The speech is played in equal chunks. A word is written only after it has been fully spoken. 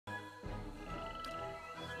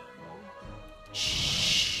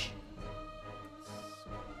Shh.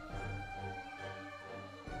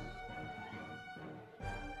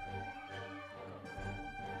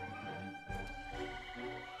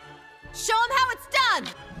 Show him how it's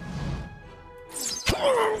done!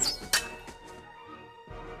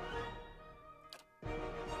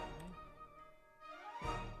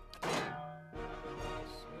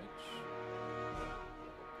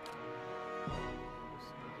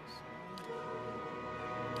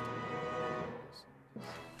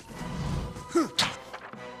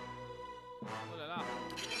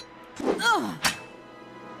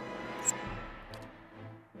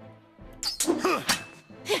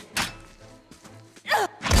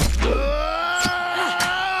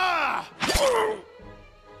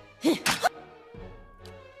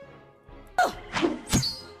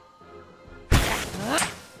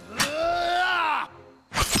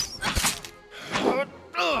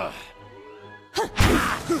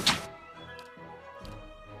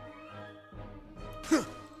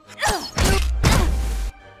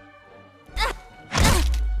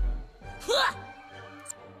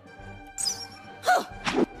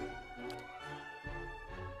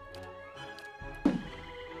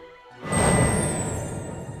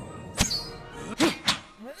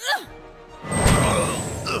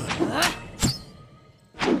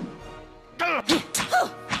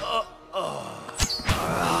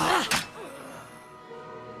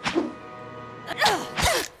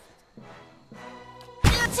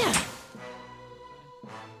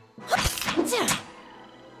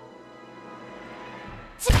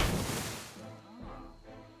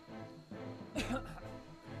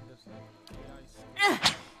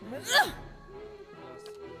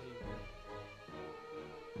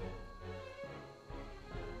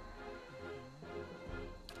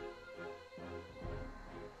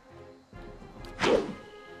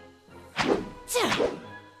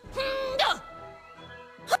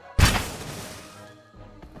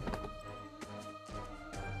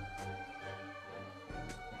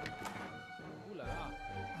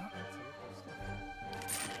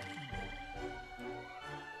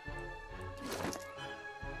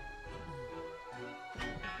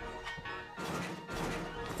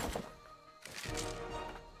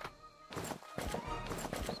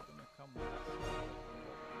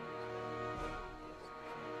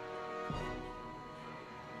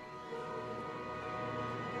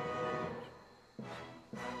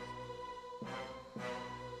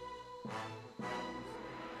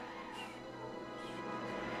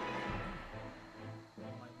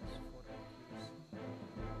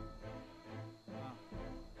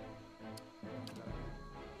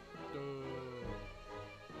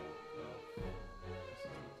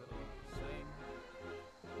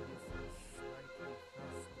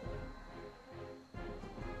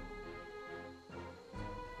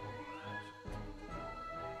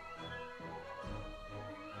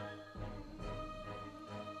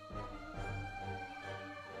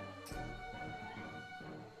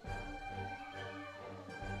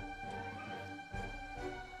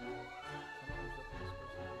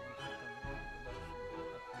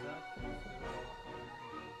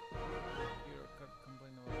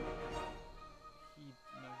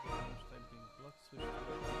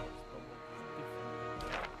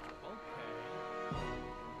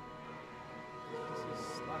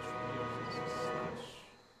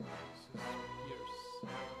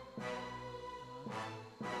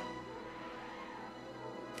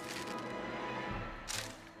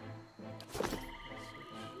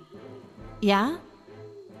 Yeah?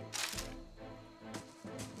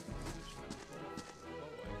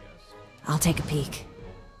 I'll take a peek.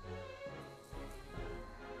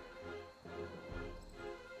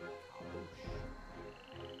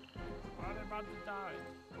 I'm about to die.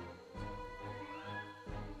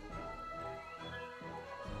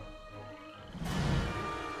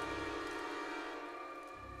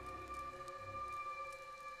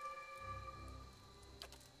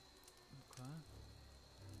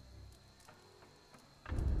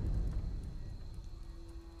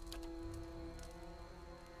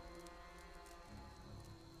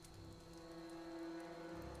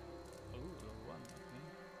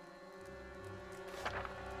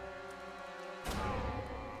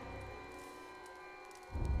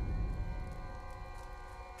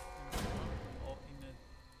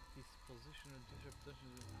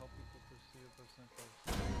 How people perceive a person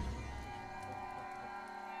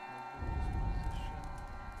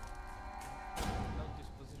no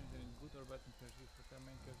disposition in good or bad impression for the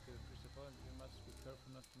main character principle, you must be careful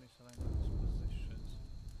not to misalign the dispositions.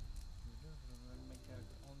 Main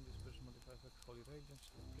character only disposition modifies like holy radiance,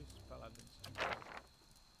 priests, paladins, and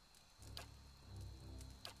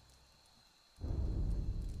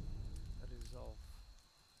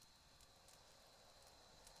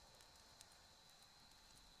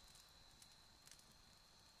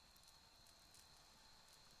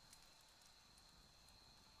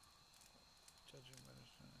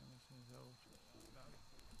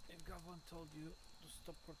Caravan told you to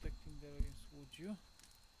stop protecting the aliens, would you?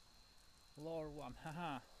 Lore 1,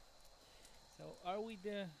 haha. So are we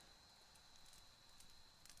the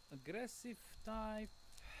aggressive type?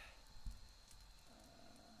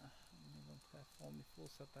 We don't have only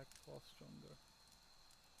force attack, far stronger.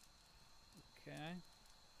 Okay.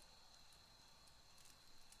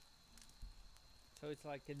 So it's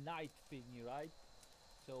like a knight thingy, right?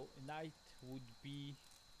 So a knight would be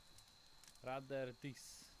rather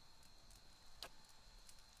this.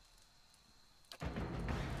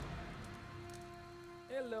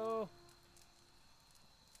 Hello.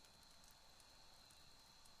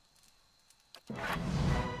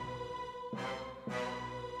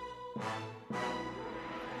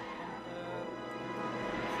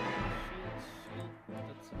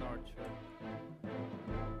 That's an archer.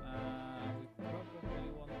 We probably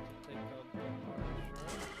want to take out the archer.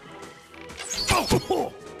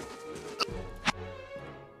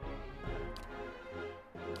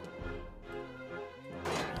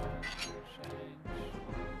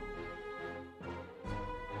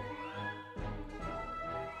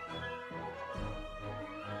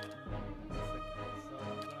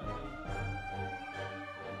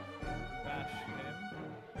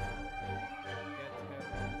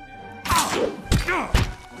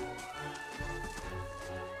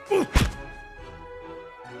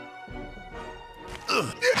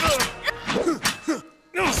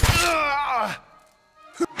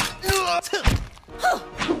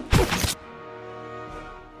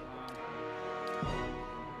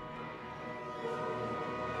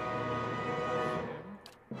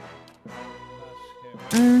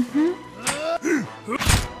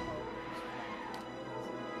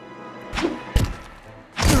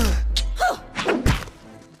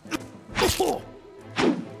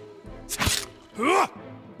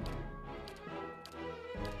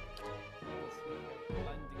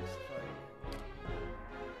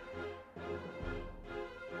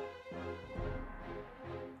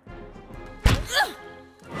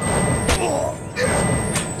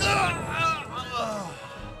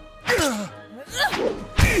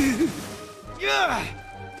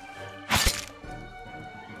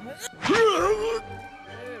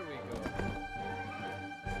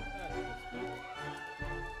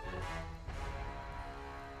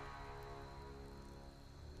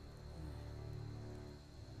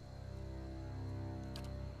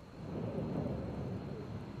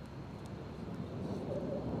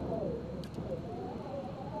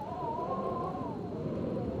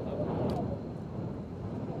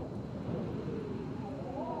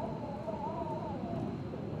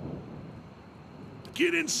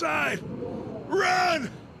 Get inside! Run!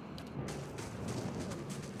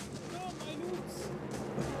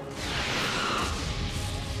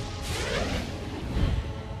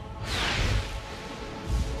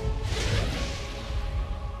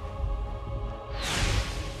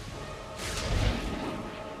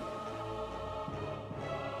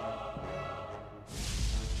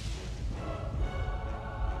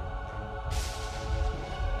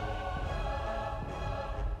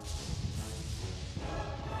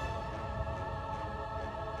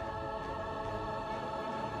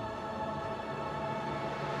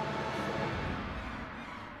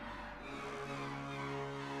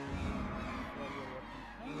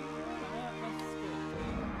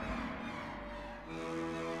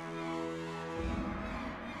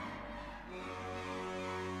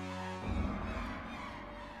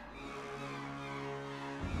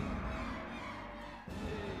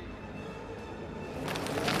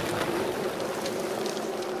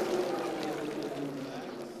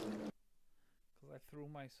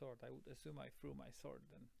 My sword. I would assume I threw my sword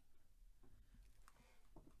then.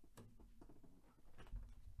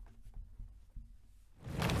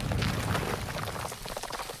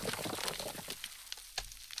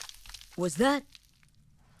 Was that?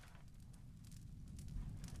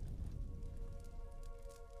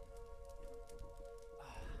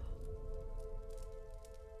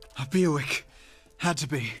 A Buick. Had to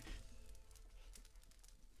be.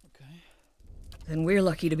 Okay. Then we're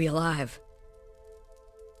lucky to be alive.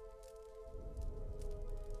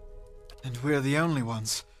 And we're the only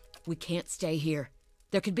ones. We can't stay here.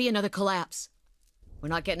 There could be another collapse. We're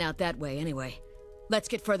not getting out that way anyway. Let's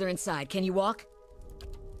get further inside. Can you walk?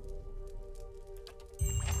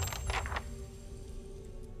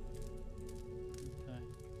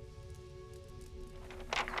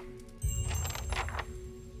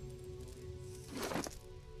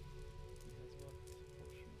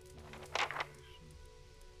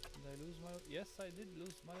 Yes, I did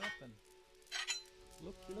lose my weapon.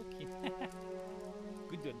 Looky, looky.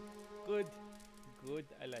 Good one. Good. Good.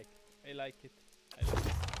 I like it. I like it. I like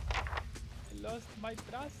it. I lost my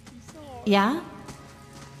trusty sword. Yeah?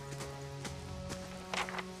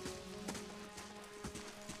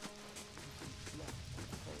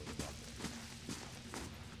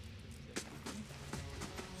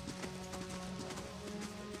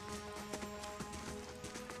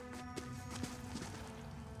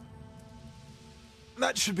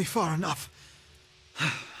 That should be far enough.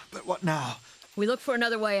 But what now? We look for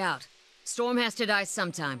another way out. Storm has to die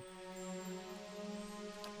sometime.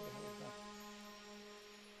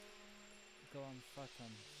 Go on,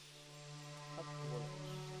 Fathom. Upwards.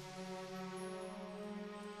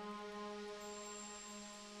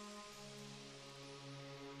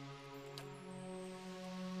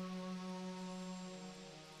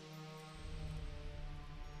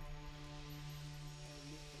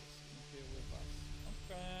 Here with us.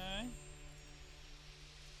 Okay.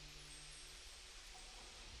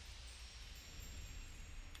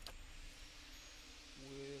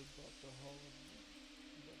 We'll got the whole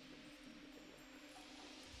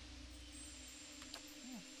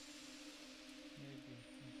maybe.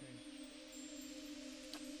 Okay.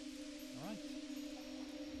 Alright.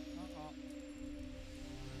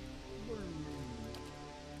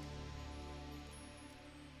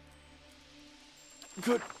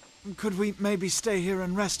 Could we maybe stay here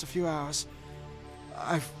and rest a few hours?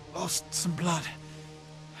 I've lost some blood.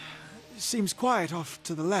 Seems quiet off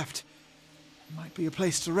to the left. Might be a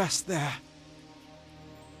place to rest there.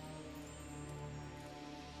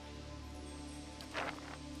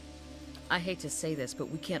 I hate to say this, but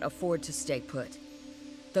we can't afford to stay put.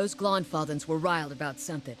 Those Glonfathens were riled about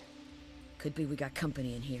something. Could be we got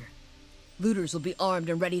company in here. Looters will be armed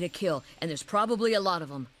and ready to kill, and there's probably a lot of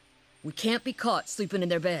them. We can't be caught sleeping in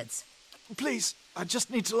their beds. Please, I just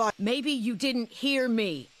need to lie. Maybe you didn't hear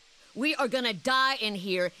me. We are gonna die in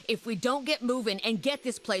here if we don't get moving and get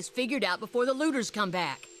this place figured out before the looters come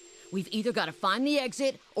back. We've either got to find the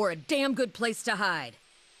exit or a damn good place to hide.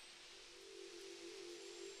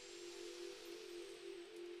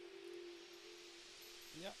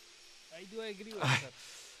 Yeah, I do agree with that.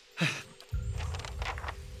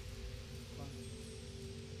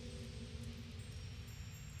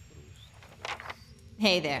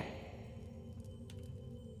 Hey there.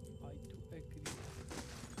 I do agree.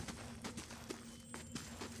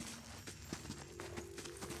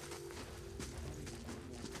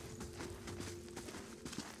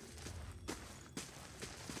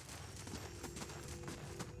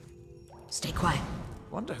 Stay quiet.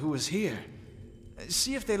 Wonder who was here.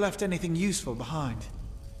 See if they left anything useful behind.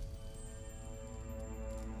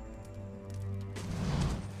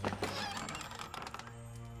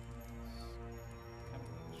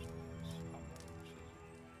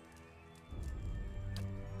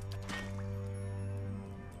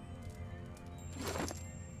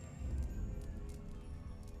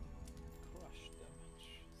 Crush damage,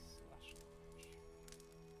 slash damage.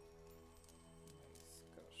 Nice,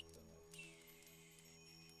 crush damage.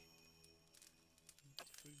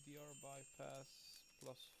 3DR bypass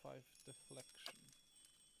plus 5 deflection.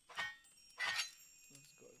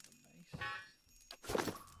 Let's go over nice.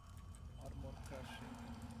 Armor crushing.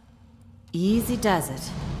 Easy does it.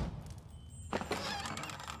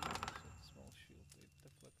 Small shield, 8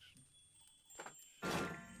 deflection.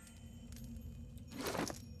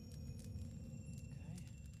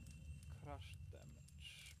 Crush damage.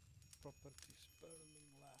 Properties burning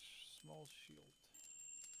lash. Small shield.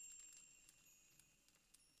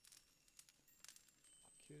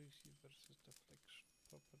 Accuracy versus deflection.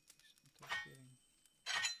 Properties interfering.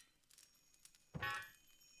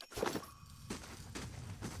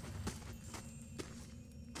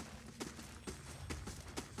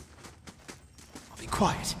 Be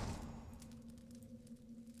quiet.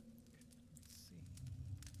 Let's see.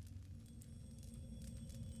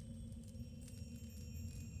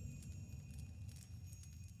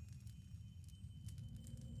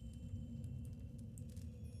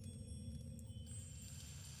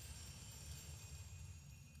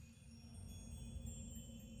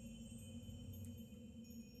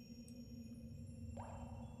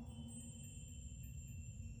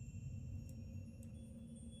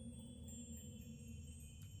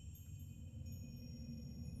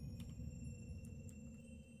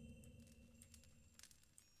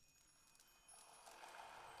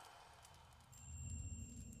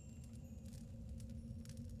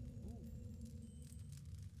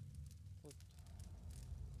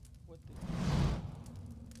 What did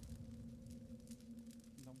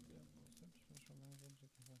Domki abosy, przepraszam, wiem, że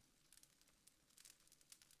trochę.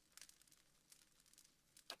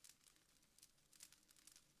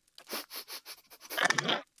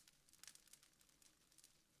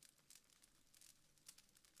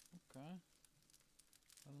 Okay.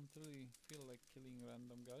 really feel like killing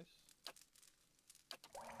random guys.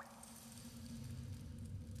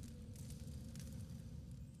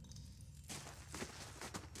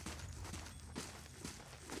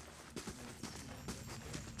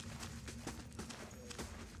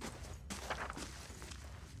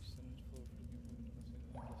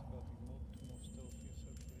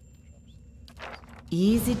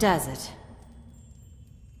 Easy does it.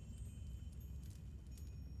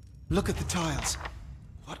 Look at the tiles.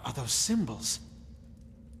 What are those symbols?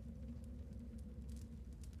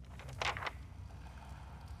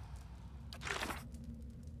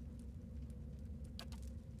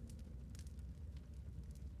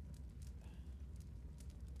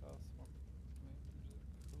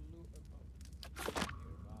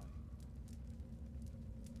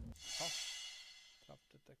 Trap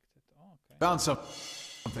detected. Oh, okay. Found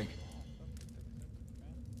something.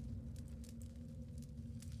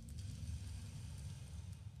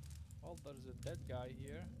 Well, there's a dead guy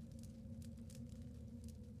here.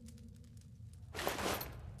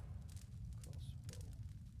 Crossbow.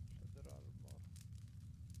 Leather armor.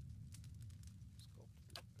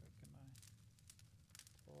 Scoped Birkenai.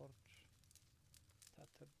 Torch.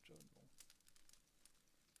 Tattered journal.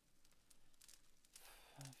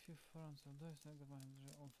 A few forums of those like the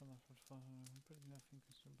manager also not for pretty nothing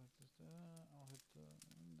consumed by this. I'll have to.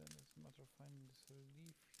 And then it's a matter of finding this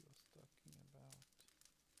relief he was talking about.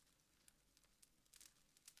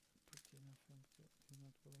 Pretty nothing, but he's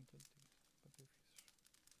not willing to do. But if he's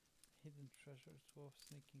hidden treasure, it's worth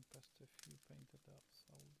sneaking past a few painted elves.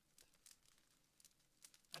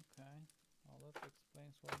 Okay, well that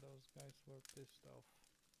explains why those guys were pissed off.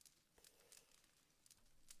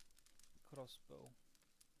 Crossbow.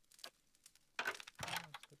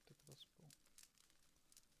 Let's get the crossbow.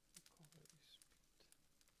 Recovery speed.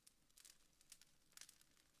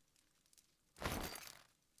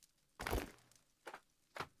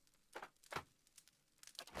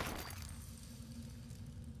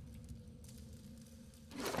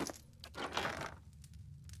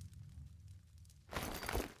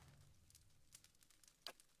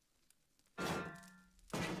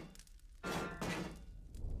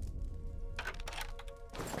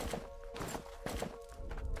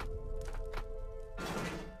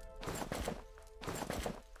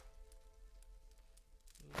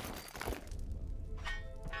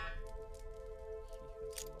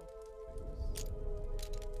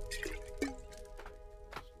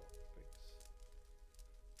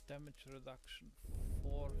 Damage reduction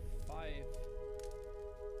for 5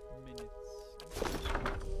 minutes.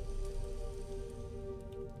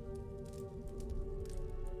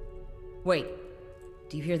 Wait,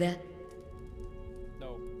 do you hear that?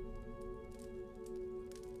 No.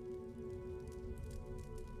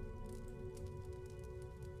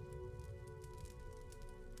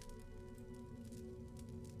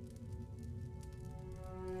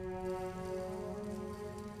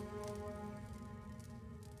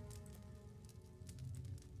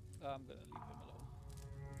 I'm gonna leave him alone.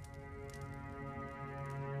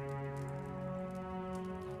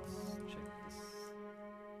 Let's check this.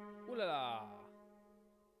 Ooh la la!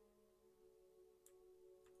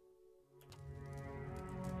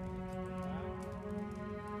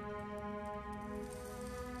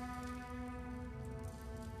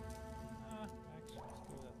 Actually, let's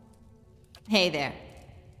do that. Hey there.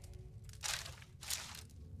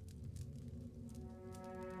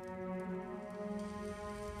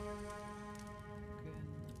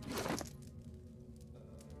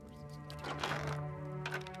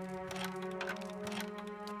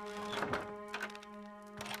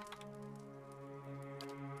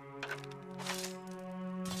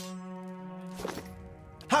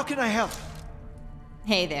 How can I help?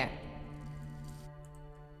 Hey there.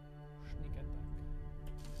 Sneak attack.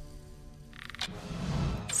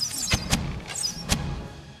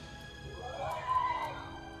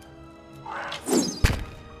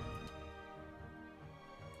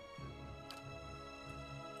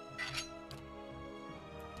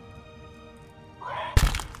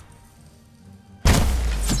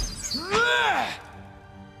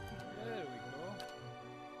 There we go.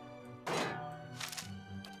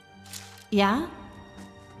 Yeah?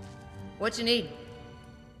 What you need?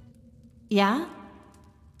 Yeah?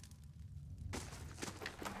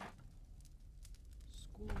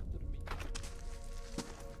 School termine.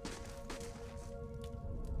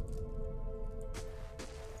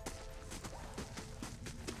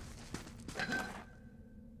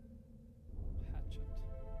 Hatchet.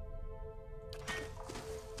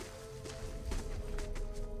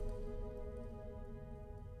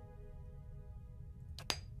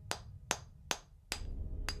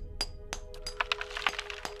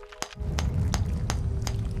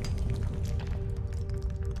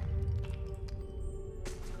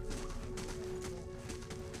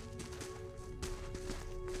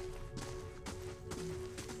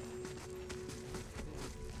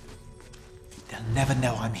 never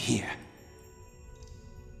know I'm here.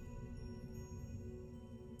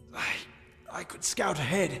 I could scout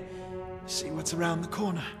ahead, see what's around the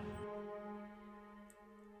corner.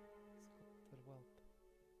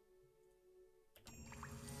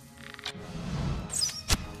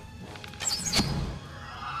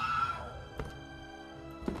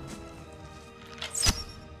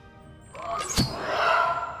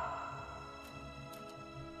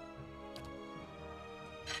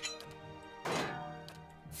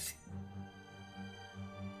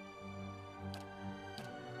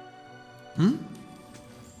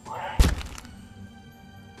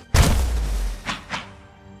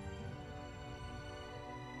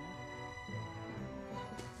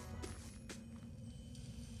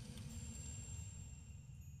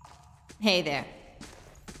 Hey there.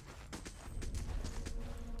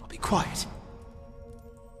 I'll be quiet.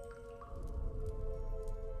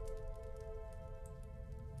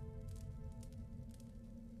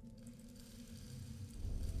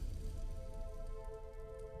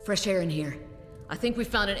 Fresh air in here. I think we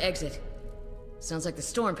found an exit. Sounds like the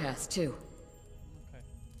storm path, too. Okay.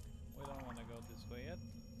 We don't want to go this way yet.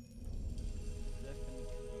 Definitely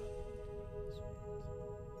do not want to go this way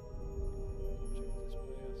yet. Check this place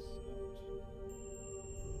out.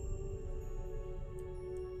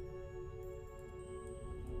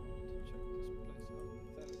 Check this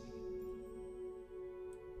place out thoroughly.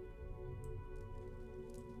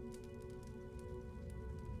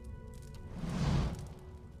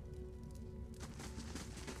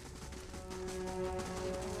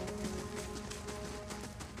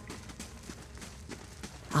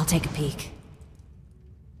 I'll take a peek.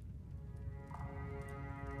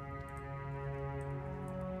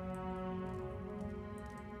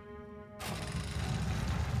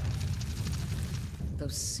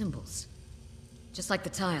 Those symbols. Just like the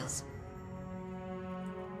tiles.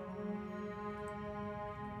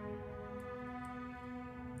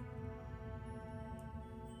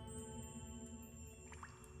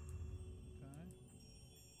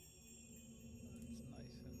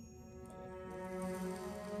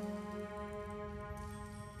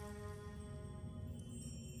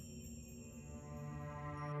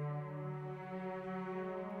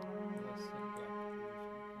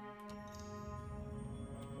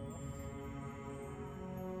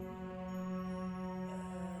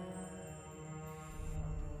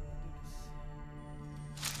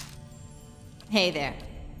 Hey there.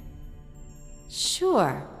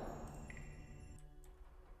 Sure.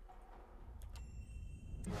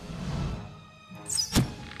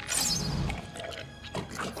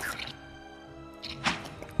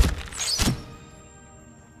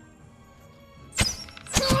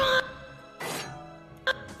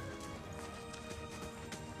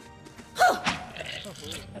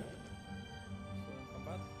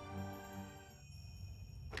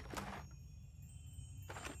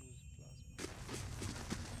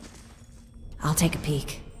 I'll take a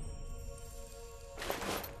peek.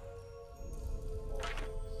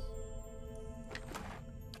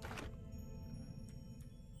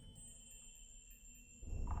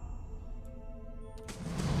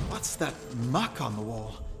 What's that muck on the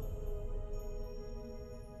wall?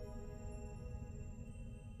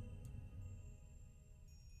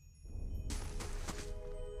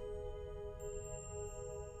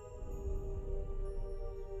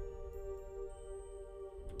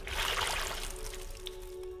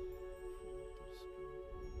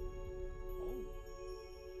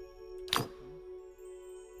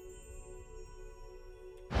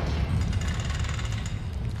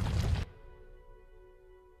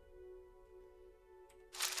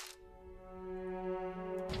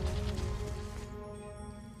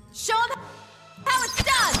 Show 'em how it's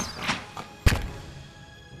done!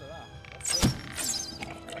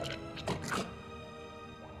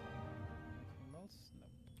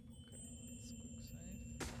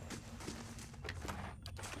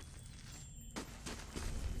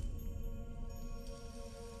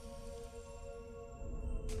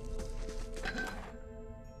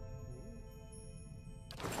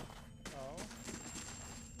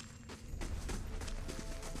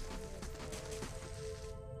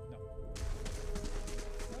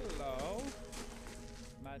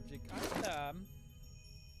 Magic item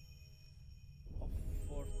of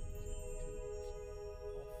fortitude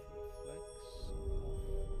of reflex of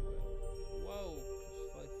will. Whoa,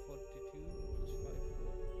 plus 5 fortitude, plus 5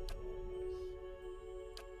 will.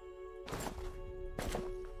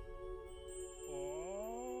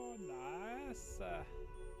 Oh, nice.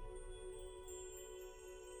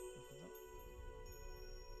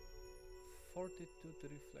 Fortitude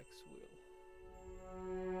reflex will.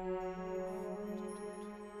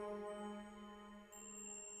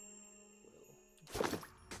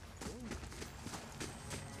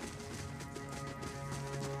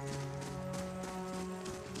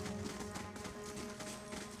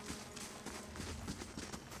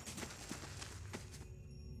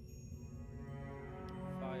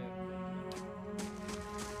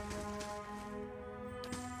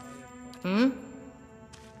 Hmm?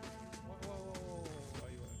 Whoa.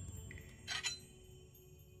 Aywa.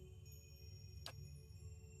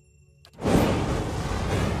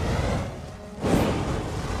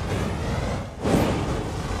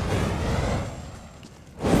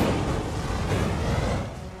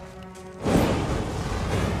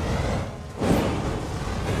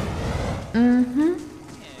 Mm-hmm.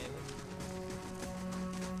 Okay,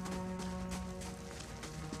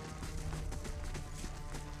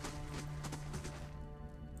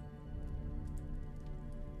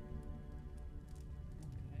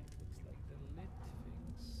 looks like the lit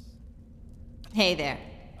things Hey there.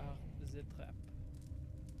 are the trap.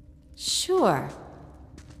 Sure.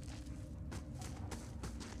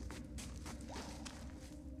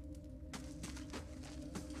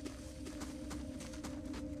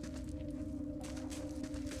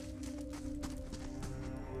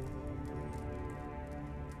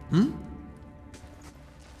 Hmm?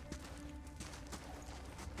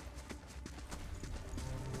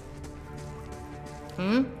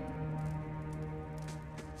 Hmm?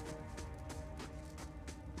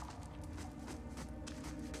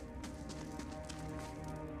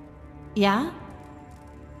 Yeah?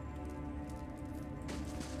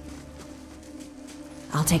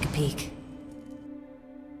 I'll take a peek.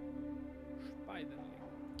 Spiderling.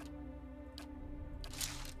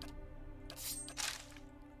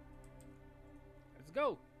 Let's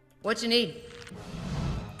go. What you need?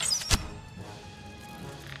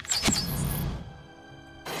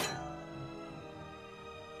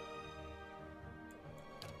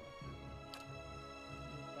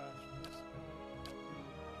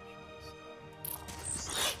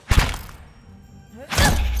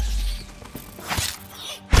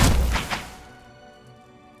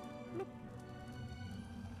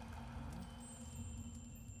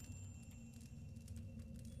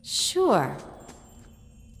 Sure.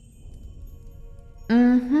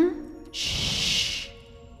 Mm-hmm. Shh.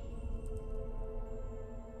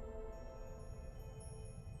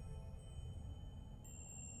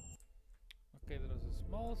 Okay, there's a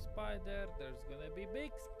small spider, there's gonna be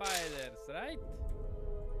big spiders, right?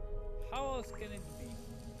 How else can it be?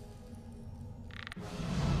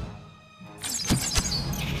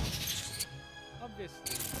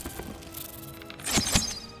 Obviously.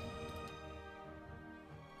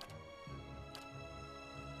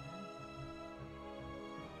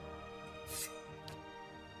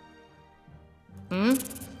 Hmm?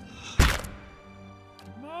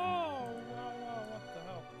 No! Wow, what the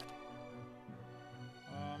hell?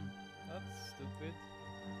 That's stupid.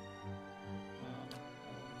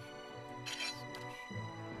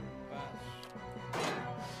 Bash.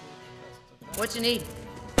 What you need?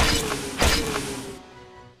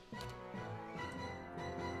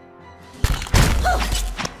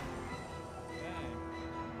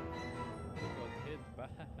 He got hit bad.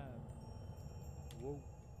 Whoa.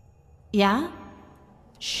 Yeah?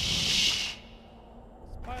 Shh.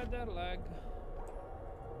 Spider leg.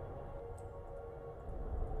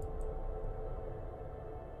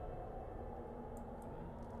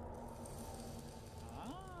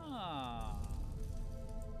 Ah.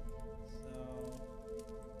 So wait a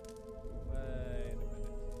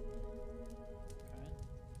minute.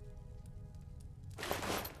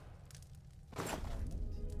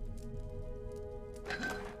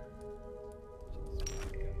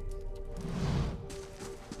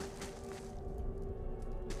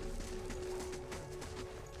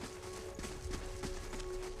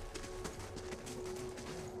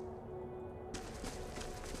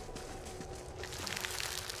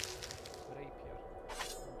 Rapier.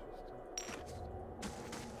 Interesting.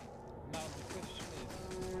 Now the question is,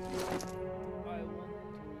 I want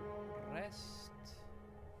to rest,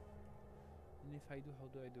 and if I do, how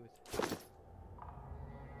do I do it?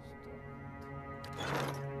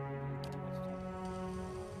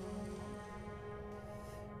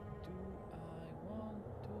 Do I want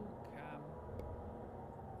to camp?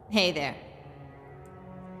 Hey there.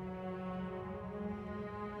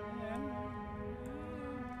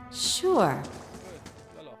 Sure. Good.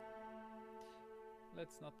 Hello.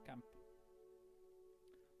 Let's not camp.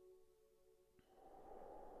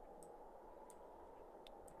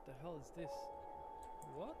 What the hell is this?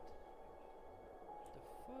 What? The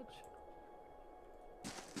fudge?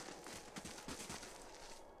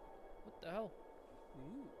 What the hell?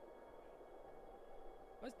 Ooh.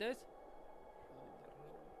 What's this?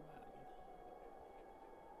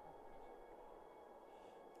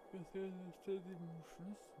 Consider steady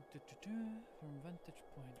motions from vantage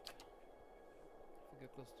point. If you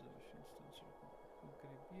get close to the machine, stand circle.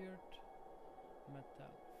 Grey beard,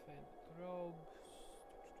 metal faded robes,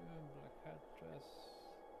 black hat dress.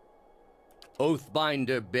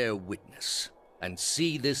 Oathbinder, bear witness, and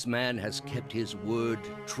see this man has kept his word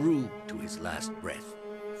true to his last breath,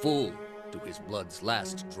 full to his blood's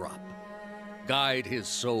last drop. Guide his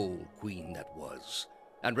soul, queen that was,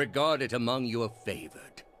 and regard it among your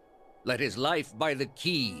favored. Let his life by the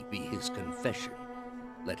key be his confession.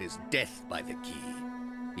 Let his death by the key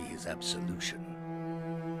be his absolution.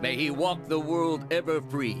 May he walk the world ever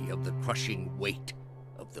free of the crushing weight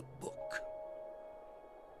of the book.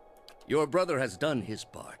 Your brother has done his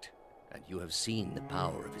part, and you have seen the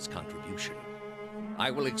power of his contribution.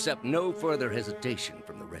 I will accept no further hesitation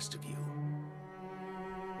from the rest of you.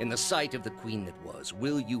 In the sight of the queen that was,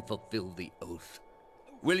 will you fulfill the oath?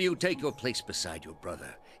 Will you take your place beside your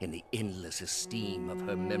brother in the endless esteem of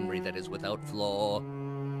her memory that is without flaw?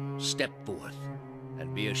 Step forth,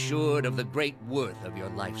 and be assured of the great worth of your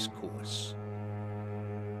life's course.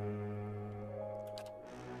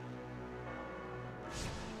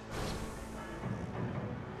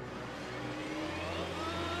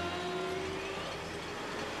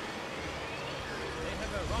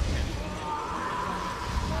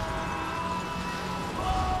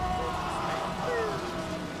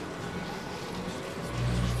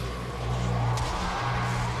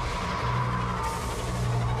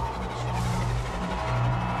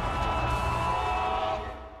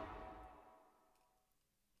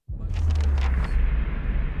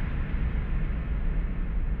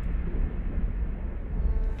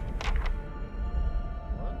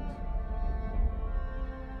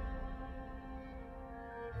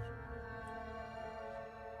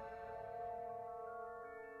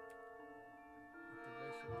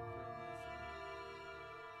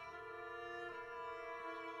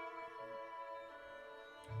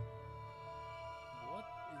 What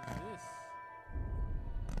is this?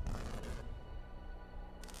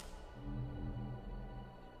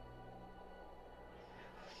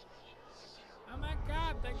 Oh my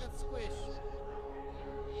god, they got squished.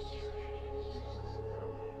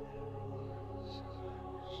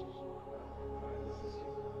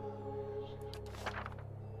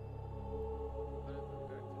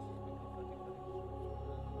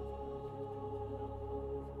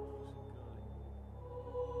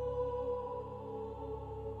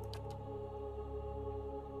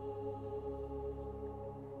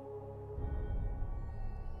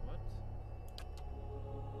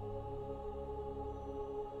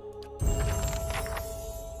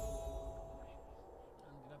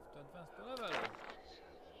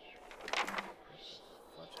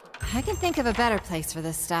 I can think of a better place for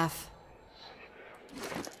this stuff.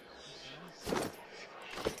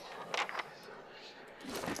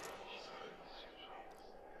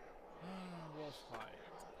 Wolf hide.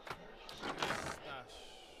 Stash.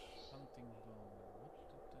 Hunting bow.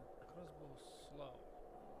 Crossbow slow.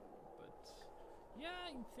 But yeah,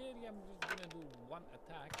 in theory I'm just gonna do one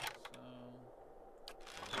attack, so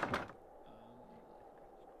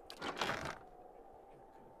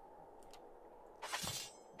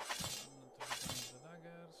the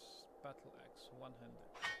daggers, battle axe, one-handed.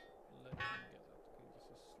 Let me get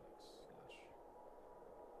that. Okay, this is like slash.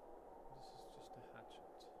 This is just a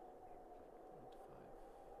hatchet. 0.5.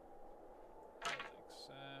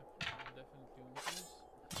 Axe, definitely want this.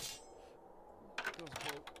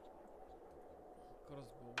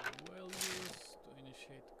 Crossbow well used to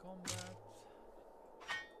initiate combat.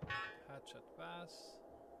 Hatchet pass.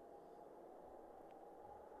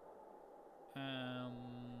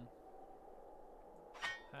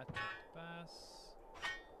 Hatchet pass.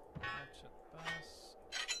 Hatchet pass.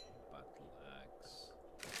 Battle axe.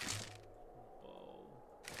 Bow.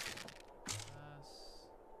 Pass.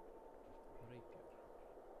 Rapier.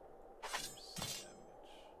 Pierce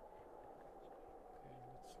damage.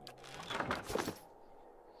 Okay, let's leave that.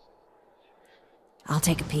 I'll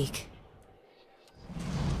take a peek.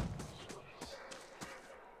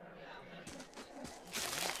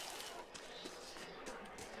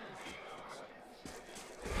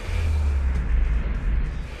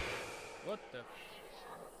 What the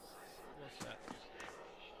what's that?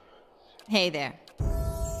 Hey there.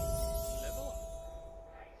 Level up?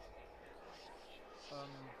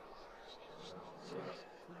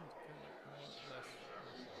 Couldn't kill it more less.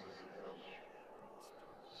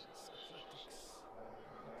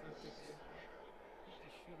 Athletics.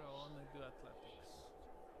 Pretty sure I wanna do athletics.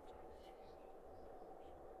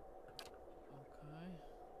 Okay.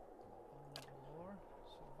 Lore.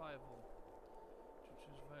 Survival. To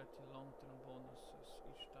choose variety long-term bonuses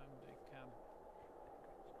each time they camp.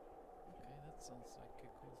 Okay, that sounds like a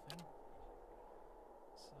cool thing.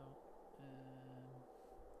 So,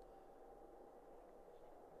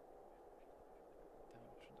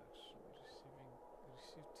 damage reduction.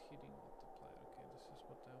 Received healing multiplier.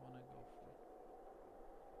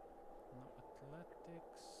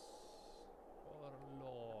 athletics or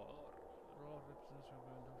lore? Lore represents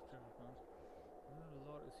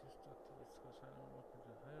lore is used to activate scrolls. I don't know what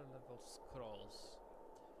the higher level scrolls.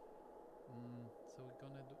 So we're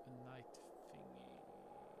gonna do a night thingy.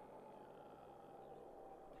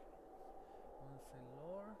 I'm gonna say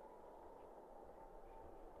lore.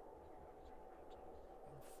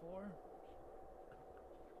 And 4.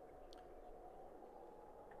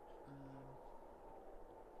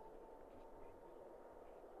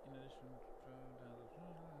 In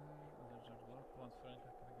addition to lore points for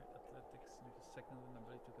athletics, and if a second win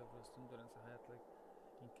ability to cover endurance, a high athletic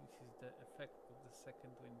increases the effect of the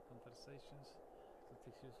second win conversations.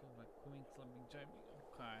 Athletics useful by queuing, climbing, jumping.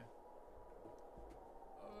 Okay.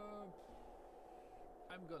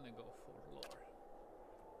 I'm gonna go for lore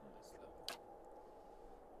on this level.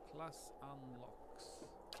 Class unlocks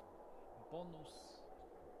bonus,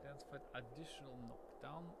 grants for additional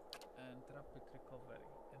knockdown and rapid recovery,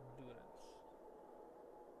 endurance,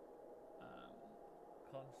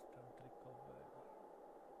 constant recovery,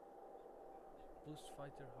 boost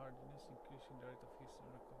fighter hardiness, increasing the rate of hits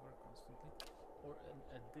and recover constantly, or an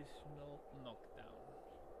additional knockdown.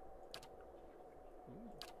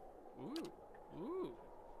 Ooh.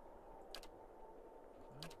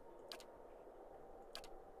 Okay.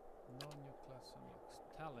 No new class unlocks.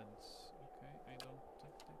 Talents. Okay, I don't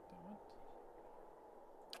take that one.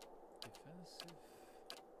 Defensive.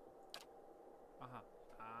 Aha.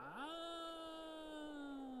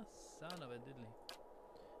 Son of a diddly.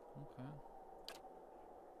 Okay.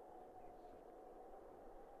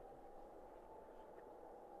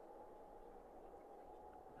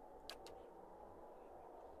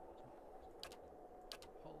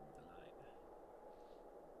 Hold the line.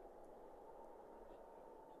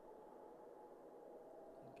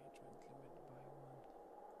 Engagement limit by 1.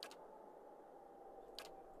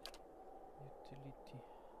 Utility.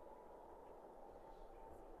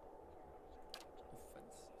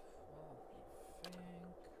 Offensive. Well, I think.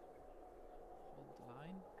 Hold the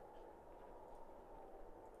line.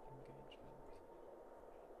 Engagement.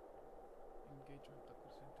 Engagement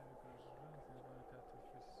occurs in territories as well. The body character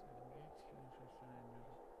faces engaged.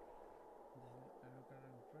 The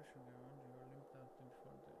recurrent impression you are linked out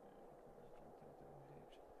before the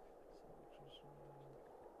engage. So choose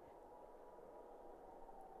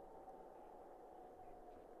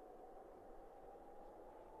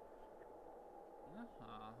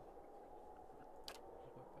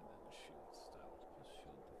weapon and shield style. Plus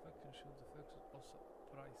shield effect and shield effects is also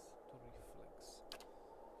price to reflex.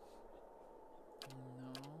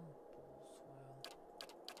 No, pulse well.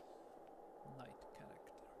 Night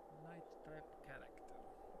character. Night type character.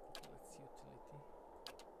 Okay, let's see utility.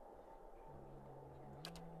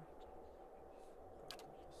 Part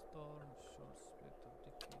of the storm, short split of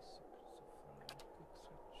decay, secrets of fire, quick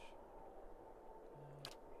switch.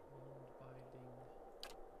 Wound binding,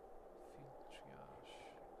 field triage,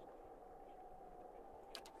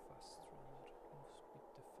 fast round, move speed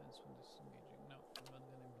defense when disengaging. No, I'm not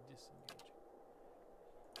gonna be disengaging.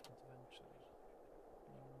 Adventurer.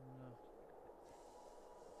 No.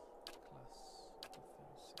 Class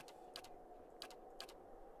defensive.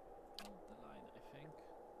 Hold the line, I think.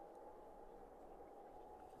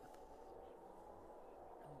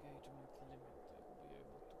 Engagement limit. I'll be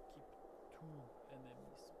able to keep 2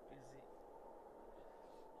 enemies busy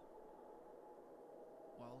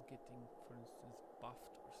while getting, for instance,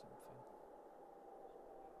 buffed or something.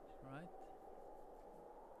 Right?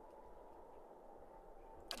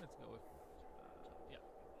 Let's go with yeah.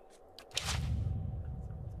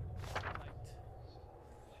 Light.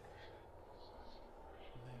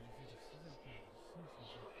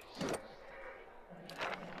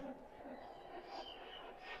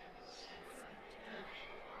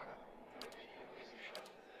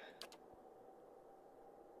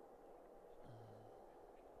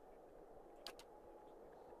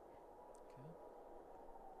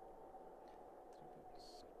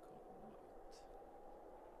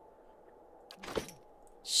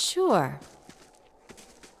 Sure.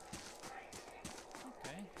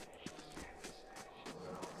 Okay.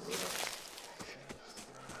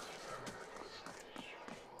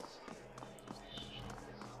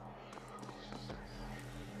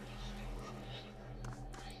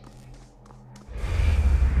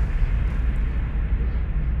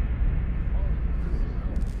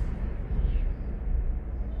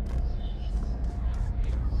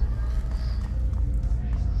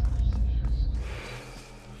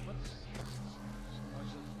 What?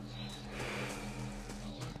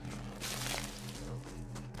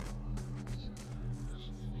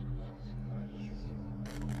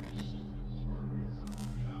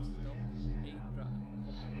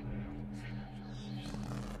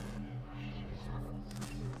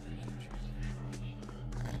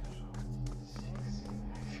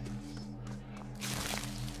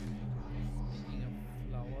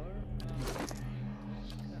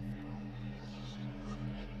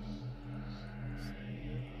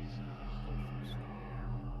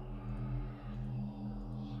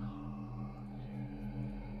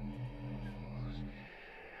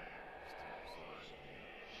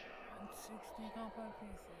 60 copper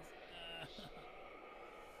pieces.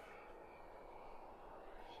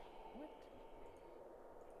 What?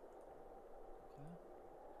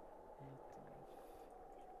 Okay.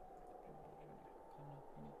 Not enough. Cannot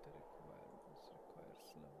meet the requirements. Requires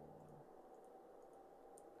level 1.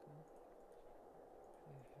 Okay.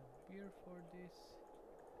 They have beer for this.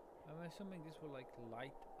 I'm assuming this will like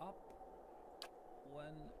light up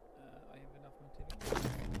when I have enough material.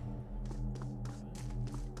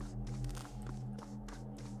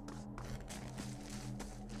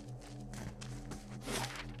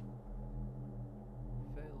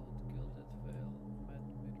 Failed, gilded veil, mad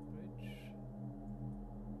mid-bridge.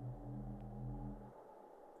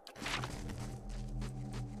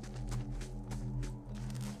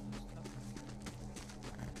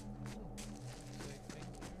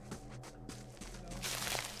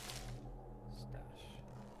 Stash.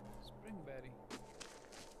 Springberry.